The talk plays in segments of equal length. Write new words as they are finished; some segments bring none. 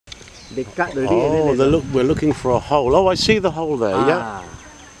They cut already. Oh, we're looking for a hole. Oh, I see the hole there. Yeah.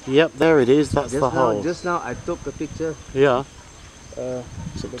 Yep, there it is. That's the hole. Just now I took a picture. Yeah.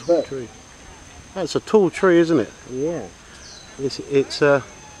 It's a tall tree. That's a tall tree, isn't it? Yeah. It's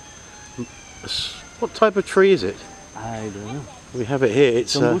what type of tree is it? I don't know. We have it here.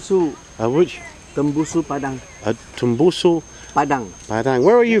 It's Tembusu. Which? Tembusu Padang. Tembusu Padang. Padang.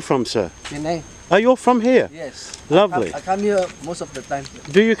 Where are you from, sir? Penang. Oh, you're from here? Yes. Lovely. I come here most of the time.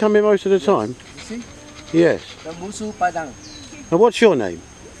 Do you come here most of the time? You see? Yes. Tembusu Padang. And what's your name?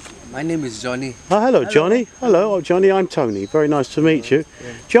 My name is Johnny. Oh, hello, Johnny. Hello, Johnny. I'm Tony. Very nice to meet you.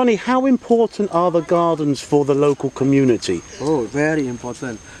 Yeah. Johnny, how important are the gardens for the local community? Oh, very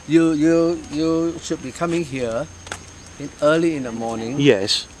important. You should be coming here early in the morning.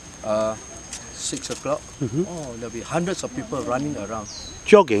 Yes. 6 o'clock. Oh, there'll be hundreds of people running around.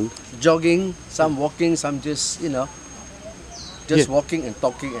 Jogging? Jogging, some walking, some just walking and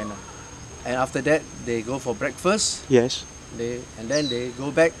talking, and after that they go for breakfast. Yes. And then they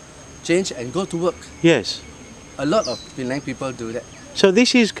go back, change and go to work. Yes. A lot of Penang people do that. So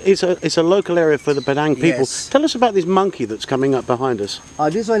this is it's a local area for the Penang people. Yes. Tell us about this monkey that's coming up behind us.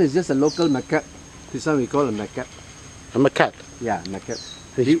 This one is just a local macaque. This one we call a macaque. A macaque? Yeah, macaque.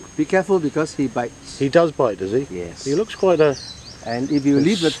 Be careful because he bites. He does bite, does he? Yes. He looks quite a... And if you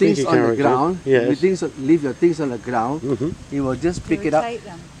leave the things on the ground, yes. leave your things on the ground, he will just pick it up,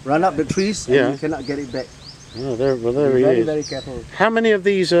 run up the trees, and you cannot get it back. Oh, there he is. Very careful. How many of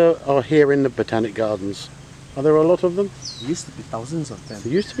these are here in the Botanic Gardens? Are there a lot of them? There used to be thousands of them.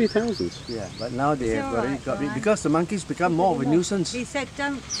 There used to be thousands. Yeah, but now they have already got rid because the monkeys become more of a nuisance. He said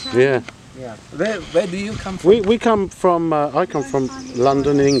don't. Yeah. Yeah. Where do you come from? We come from I come from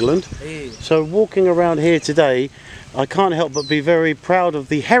London, England. Hey. So walking around here today, I can't help but be very proud of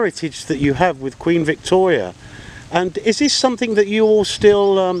the heritage that you have with Queen Victoria. And is this something that you all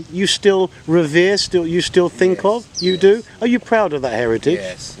still you still revere, you still think of? You do? Are you proud of that heritage?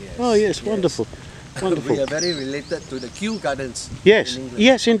 Yes, yes. Oh yes, wonderful. Wonderful. We are very related to the Kew Gardens. Yes, in England.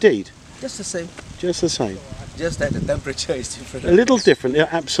 yes indeed. Just the same. Just the same. Just that the temperature is different. A little different, yeah,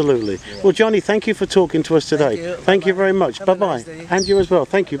 absolutely. Yeah. Well, Johnny, thank you for talking to us today. Thank you, Thank you very much. Have a Bye-bye. nice day. And you as well.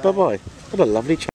 Thank you. Bye-bye. What a lovely chat.